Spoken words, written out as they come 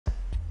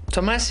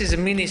Thomas is a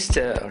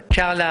minister,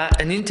 Carla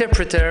an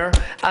interpreter,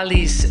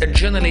 Alice a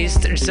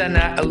journalist,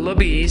 Zana a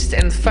lobbyist,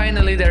 and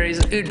finally there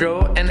is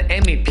Udo, an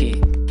MEP.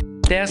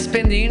 They are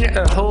spending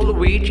a whole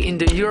week in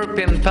the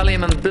European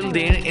Parliament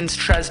building in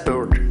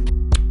Strasbourg.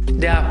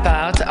 They are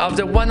part of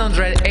the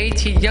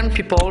 180 young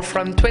people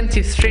from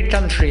 23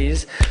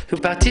 countries who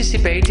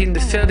participate in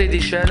the third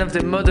edition of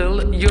the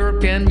Model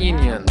European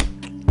Union.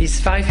 These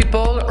 5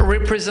 people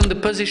represent the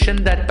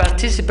position that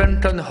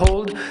participants can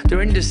hold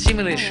during the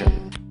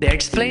simulation. They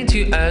explain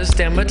to us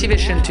their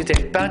motivation to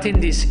take part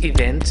in this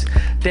event,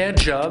 their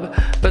job,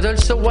 but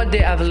also what they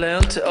have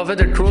learned over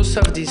the course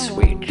of this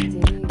week.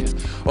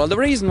 Well, the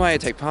reason why I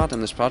take part in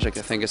this project,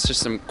 I think, is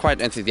just I'm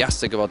quite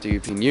enthusiastic about the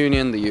European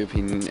Union, the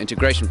European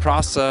integration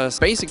process.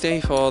 Basic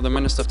day for the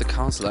Minister of the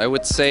Council, I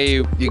would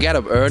say you get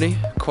up early,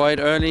 quite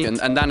early,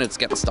 and then it's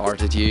getting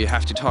started. You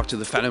have to talk to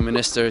the fellow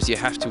ministers, you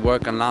have to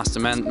work on last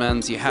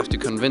amendments, you have to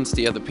convince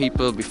the other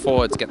people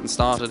before it's getting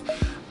started.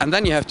 And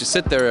then you have to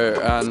sit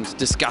there and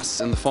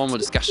discuss in the formal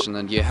discussion,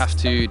 and you have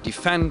to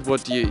defend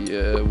what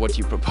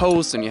you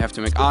propose, and you have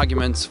to make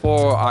arguments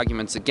for,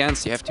 arguments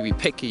against. You have to be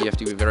picky, you have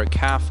to be very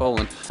careful,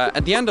 and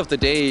at the end of the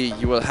day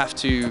you will have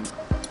to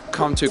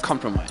come to a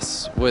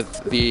compromise with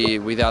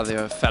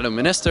other fellow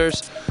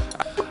ministers.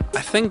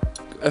 I think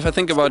if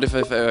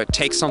I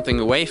take something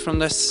away from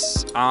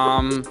this,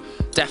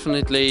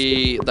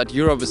 definitely that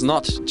Europe is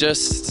not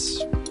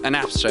just an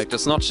abstract,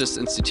 it's not just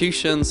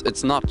institutions,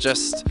 it's not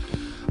just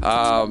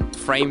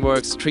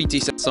frameworks,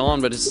 treaties and so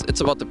on, but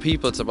it's about the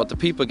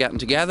people getting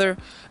together.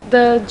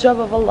 The job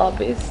of a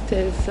lobbyist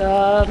is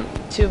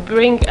to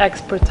bring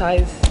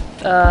expertise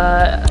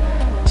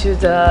to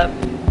the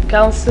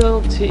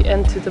Council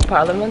and to the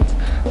Parliament.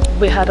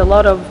 We had a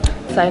lot of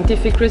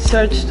scientific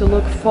research to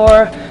look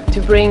for,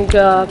 to bring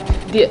to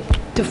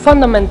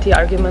fundament the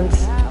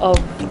arguments of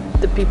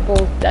the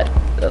people that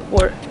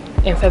were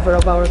in favor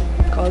of our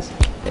cause,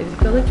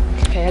 basically.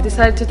 Okay, I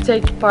decided to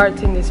take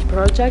part in this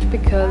project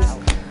because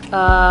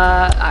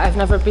I've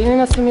never been in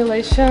a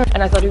simulation,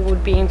 and I thought it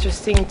would be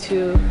interesting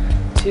to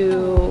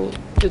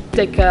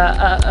take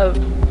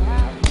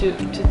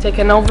to take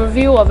an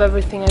overview of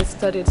everything I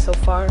studied so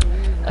far.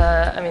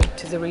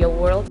 To the real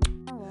world.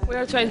 We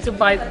are trying to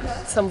buy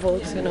some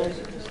votes,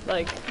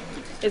 like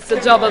it's the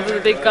job of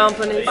the big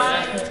companies.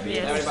 Yes.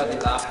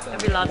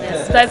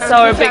 Yes. That's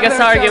our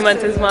biggest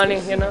argument is money,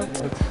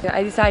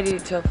 I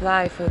decided to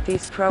apply for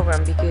this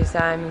program because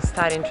I'm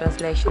studying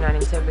translation and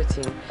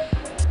interpreting.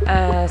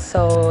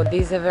 So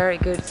this is a very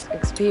good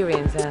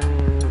experience,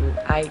 and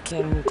I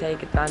can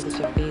take advantage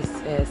of this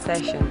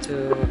session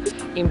to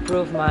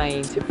improve my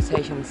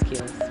interpretation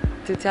skills.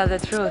 To tell the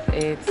truth,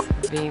 it's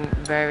been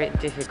very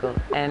difficult,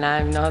 and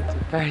I'm not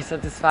very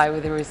satisfied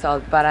with the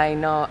result, but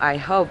I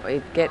hope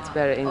it gets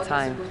better in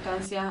time.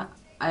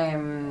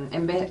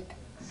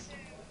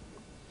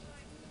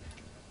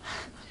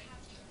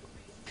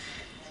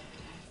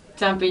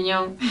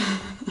 Champiñón.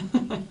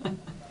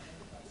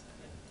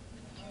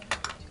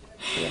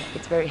 Yeah,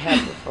 it's very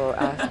helpful for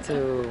us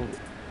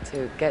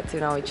to get to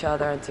know each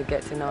other and to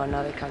get to know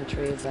another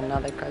countries and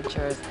other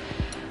cultures,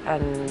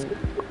 and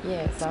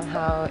yeah,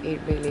 somehow it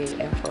really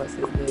enforces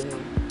the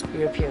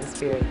European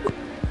spirit.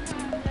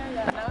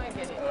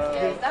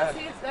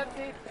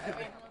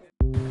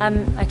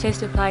 I chose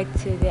to apply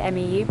to the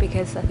MEU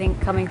because I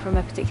think, coming from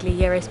a particularly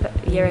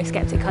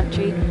Eurosceptic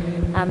country,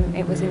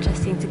 it was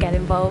interesting to get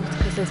involved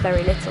because there's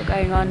very little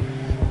going on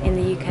in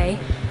the UK,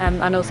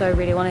 and also I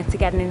really wanted to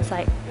get an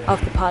insight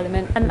of the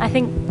Parliament. And I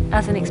think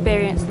as an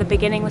experience, the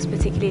beginning was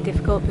particularly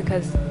difficult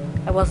because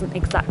I wasn't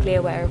exactly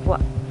aware of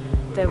what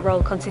the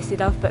role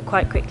consisted of, but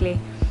quite quickly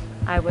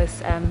I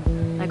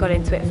got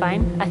into it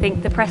fine. I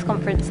think the press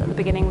conference at the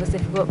beginning was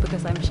difficult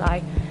because I'm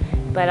shy,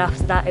 but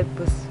after that it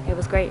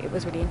was great. It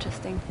was really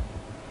interesting.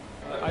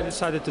 I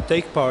decided to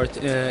take part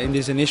in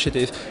this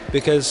initiative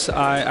because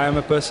I am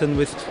a person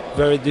with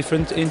very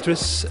different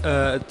interests.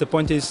 The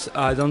point is,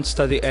 I don't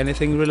study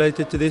anything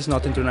related to this,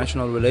 not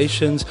international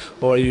relations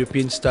or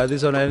European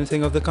studies or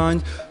anything of the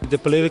kind. The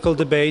political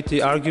debate,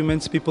 the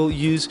arguments people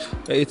use,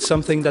 it's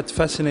something that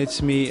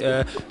fascinates me.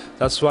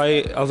 That's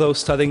why, although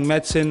studying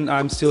medicine,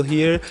 I'm still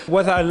here.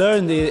 What I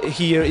learned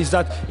here is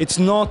that it's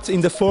not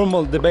in the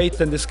formal debate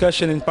and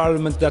discussion in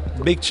Parliament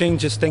that big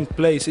changes take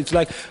place. It's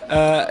like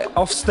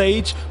off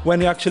stage,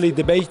 when you're actually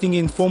debating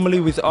informally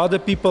with other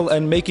people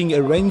and making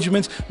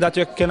arrangements, that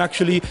you can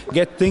actually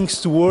get things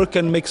to work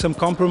and make some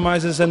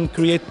compromises and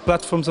create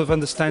platforms of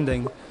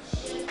understanding.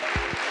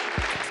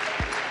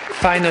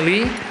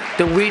 Finally,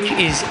 the week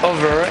is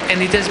over,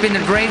 and it has been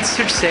a great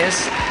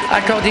success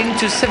according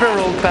to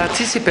several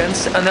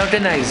participants and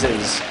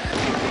organizers.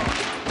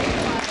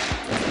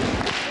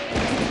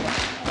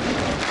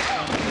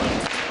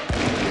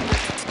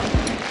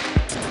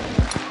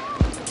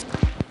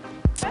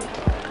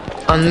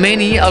 And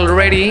many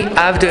already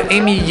have the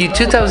MEU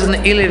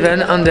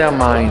 2011 on their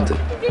mind.